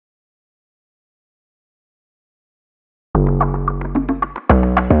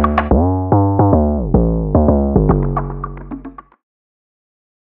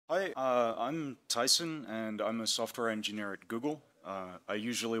I'm Tyson, and I'm a software engineer at Google. I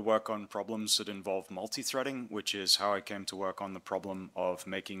usually work on problems that involve multi-threading, which is how I came to work on the problem of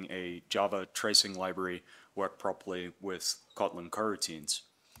making a Java tracing library work properly with Kotlin Coroutines.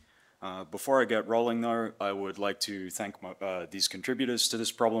 Before I get rolling, though, I would like to thank these contributors to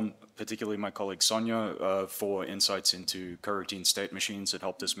this problem, particularly my colleague Sonia, for insights into coroutine state machines that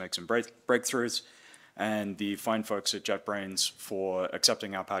helped us make some breakthroughs, and the fine folks at JetBrains for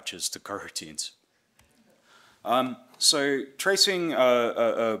accepting our patches to coroutines. So tracing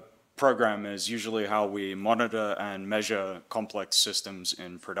a program is usually how we monitor and measure complex systems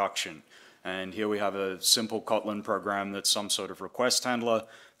in production. And here we have a simple Kotlin program that's some sort of request handler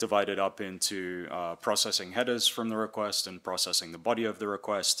divided up into processing headers from the request and processing the body of the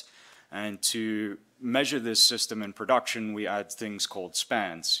request. And to measure this system in production, we add things called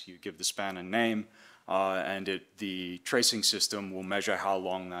spans. You give the span a name, and the tracing system will measure how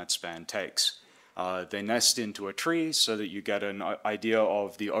long that span takes. They nest into a tree so that you get an idea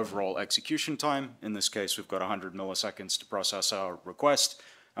of the overall execution time. In this case, we've got 100 milliseconds to process our request,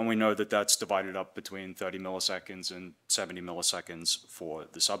 and we know that that's divided up between 30 milliseconds and 70 milliseconds for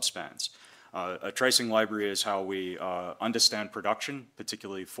the subspans. A tracing library is how we understand production,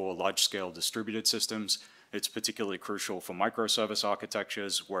 particularly for large-scale distributed systems. It's particularly crucial for microservice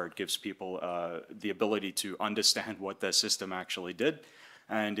architectures, where it gives people the ability to understand what their system actually did.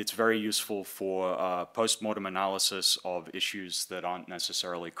 And it's very useful for post-mortem analysis of issues that aren't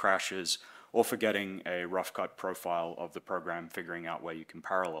necessarily crashes, or for getting a rough cut profile of the program, figuring out where you can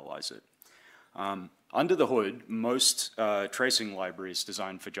parallelize it. Under the hood, most tracing libraries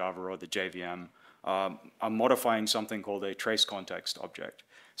designed for Java or the JVM are modifying something called a trace context object.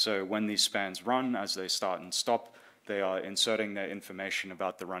 So when these spans run, as they start and stop, they are inserting their information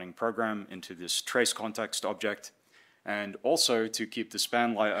about the running program into this trace context object. And also, to keep the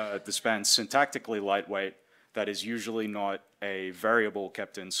span syntactically lightweight, that is usually not a variable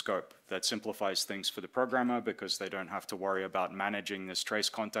kept in scope. That simplifies things for the programmer because they don't have to worry about managing this trace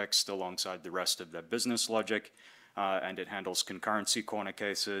context alongside the rest of their business logic, and it handles concurrency corner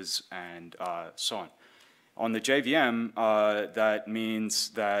cases and so on. On the JVM, that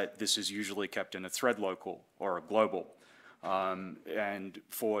means that this is usually kept in a ThreadLocal or a global. And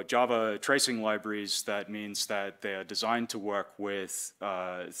for Java tracing libraries, that means that they are designed to work with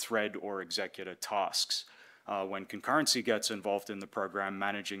thread or executor tasks. When concurrency gets involved in the program,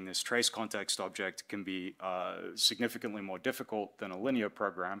 managing this trace context object can be significantly more difficult than a linear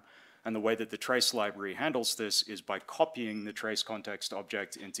program. And the way that the trace library handles this is by copying the trace context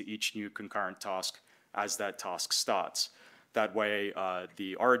object into each new concurrent task as that task starts. That way,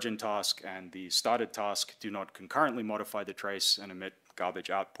 the origin task and the started task do not concurrently modify the trace and emit garbage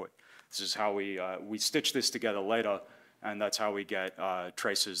output. This is how we stitch this together later, and that's how we get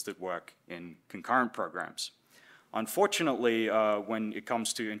traces that work in concurrent programs. Unfortunately, when it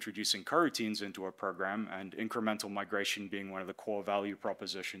comes to introducing coroutines into a program, and incremental migration being one of the core value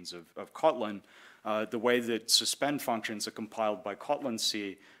propositions of Kotlin, the way that suspend functions are compiled by Kotlin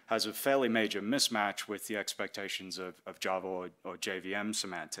C has a fairly major mismatch with the expectations of Java or JVM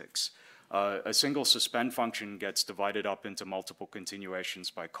semantics. A single suspend function gets divided up into multiple continuations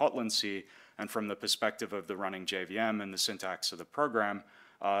by Kotlin C, and from the perspective of the running JVM and the syntax of the program,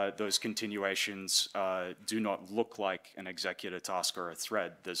 those continuations do not look like an executor task or a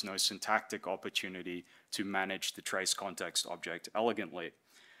thread. There's no syntactic opportunity to manage the trace context object elegantly.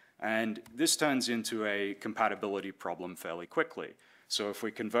 And this turns into a compatibility problem fairly quickly. So if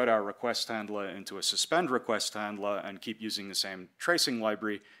we convert our request handler into a suspend request handler and keep using the same tracing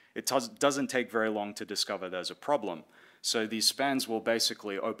library, it doesn't take very long to discover there's a problem. So these spans will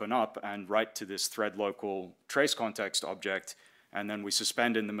basically open up and write to this ThreadLocal trace context object, and then we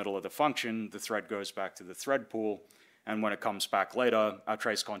suspend in the middle of the function, the thread goes back to the thread pool, and when it comes back later, our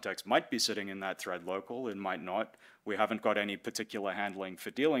trace context might be sitting in that ThreadLocal, it might not. We haven't got any particular handling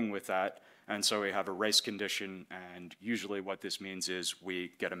for dealing with that, and so we have a race condition, and usually what this means is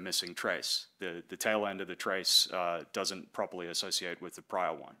we get a missing trace. The tail end of the trace doesn't properly associate with the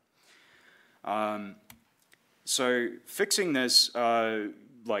prior one. So fixing this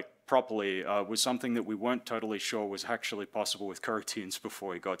properly was something that we weren't totally sure was actually possible with coroutines before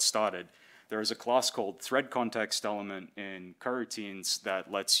we got started. There is a class called ThreadContextElement in coroutines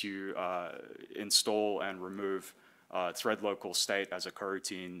that lets you install and remove ThreadLocal state as a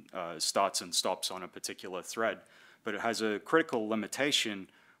coroutine starts and stops on a particular thread. But it has a critical limitation,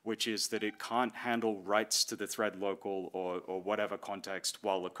 which is that it can't handle writes to the ThreadLocal or whatever context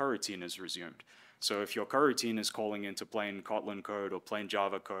while the coroutine is resumed. So if your coroutine is calling into plain Kotlin code or plain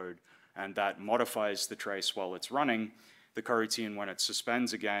Java code, and that modifies the trace while it's running, the coroutine, when it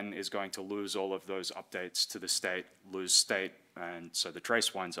suspends again, is going to lose all of those updates to the state, lose state, and so the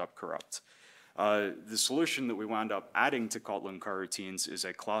trace winds up corrupt. The solution that we wound up adding to Kotlin Coroutines is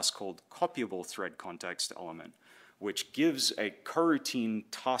a class called CopyableThreadContextElement, which gives a coroutine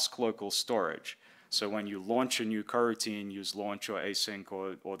task local storage. So when you launch a new coroutine, use launch or async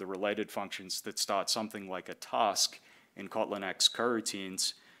or the related functions that start something like a task in Kotlin X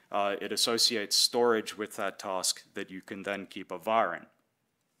coroutines, it associates storage with that task that you can then keep a var in.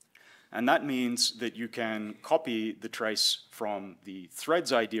 And that means that you can copy the trace from the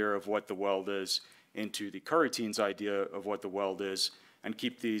thread's idea of what the world is into the coroutine's idea of what the world is, and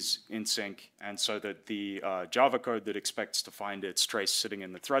keep these in sync, and so that the Java code that expects to find its trace sitting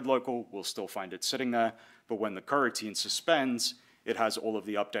in the thread local will still find it sitting there, but when the coroutine suspends, it has all of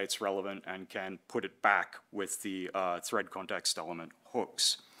the updates relevant and can put it back with the thread context element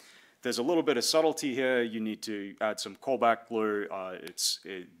hooks. There's a little bit of subtlety here. You need to add some callback glue,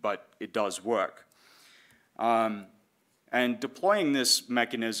 but it does work. And deploying this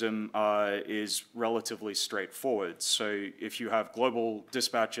mechanism is relatively straightforward. So if you have global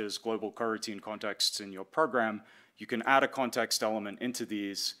dispatches, global coroutine contexts in your program, you can add a context element into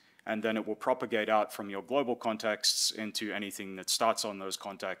these, and then it will propagate out from your global contexts into anything that starts on those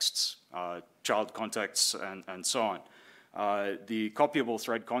contexts, child contexts, and so on. The copyable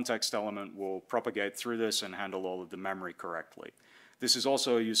thread context element will propagate through this and handle all of the memory correctly. This is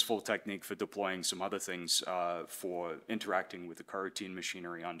also a useful technique for deploying some other things for interacting with the coroutine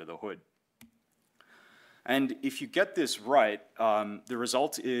machinery under the hood. And if you get this right, the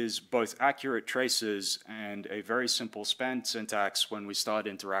result is both accurate traces and a very simple span syntax when we start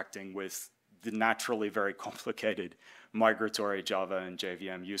interacting with the naturally very complicated migratory Java and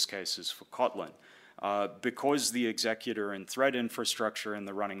JVM use cases for Kotlin. Because the executor and thread infrastructure in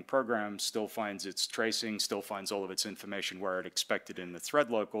the running program still finds its tracing, still finds all of its information where it expected in the thread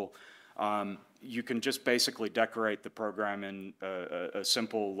local, you can just basically decorate the program in a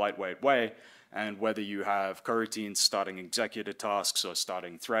simple, lightweight way. And whether you have coroutines starting executor tasks or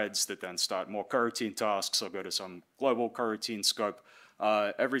starting threads that then start more coroutine tasks or go to some global coroutine scope,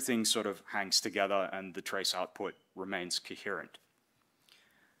 everything sort of hangs together and the trace output remains coherent.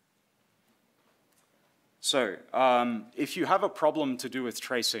 So if you have a problem to do with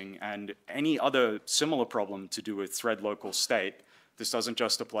tracing and any other similar problem to do with thread local state, this doesn't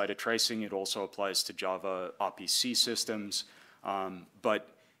just apply to tracing, it also applies to Java RPC systems.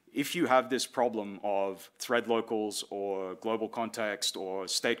 But if you have this problem of thread locals or global context or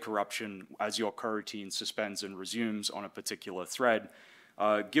state corruption as your coroutine suspends and resumes on a particular thread,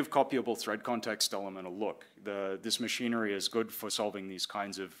 give copyable thread context element a look. This machinery is good for solving these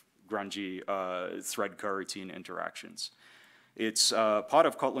kinds of grungy thread coroutine interactions. It's part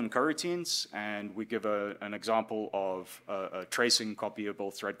of Kotlin Coroutines, and we give an example of a tracing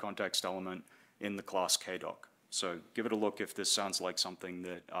copyable thread context element in the class kdoc. So give it a look if this sounds like something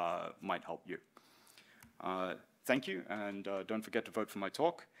that might help you. Thank you, and don't forget to vote for my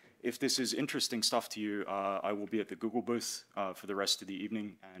talk. If this is interesting stuff to you, I will be at the Google booth for the rest of the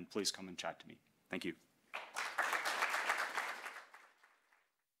evening, and please come and chat to me. Thank you.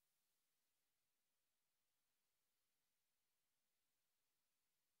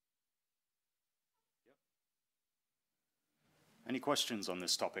 Any questions on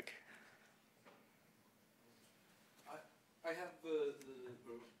this topic? I have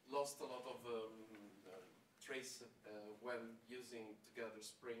lost a lot of trace when using together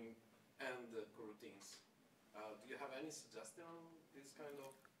Spring and coroutines. Do you have any suggestion on this kind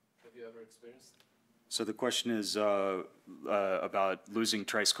of? Have you ever experienced? So the question is about losing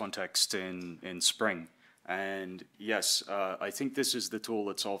trace context in Spring. And yes, I think this is the tool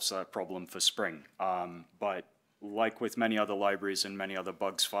that solves that problem for Spring. But like with many other libraries and many other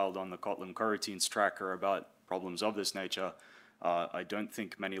bugs filed on the Kotlin Coroutines tracker about problems of this nature, I don't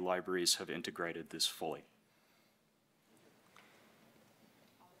think many libraries have integrated this fully.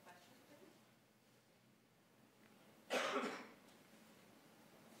 All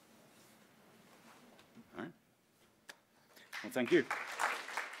right. Well, thank you.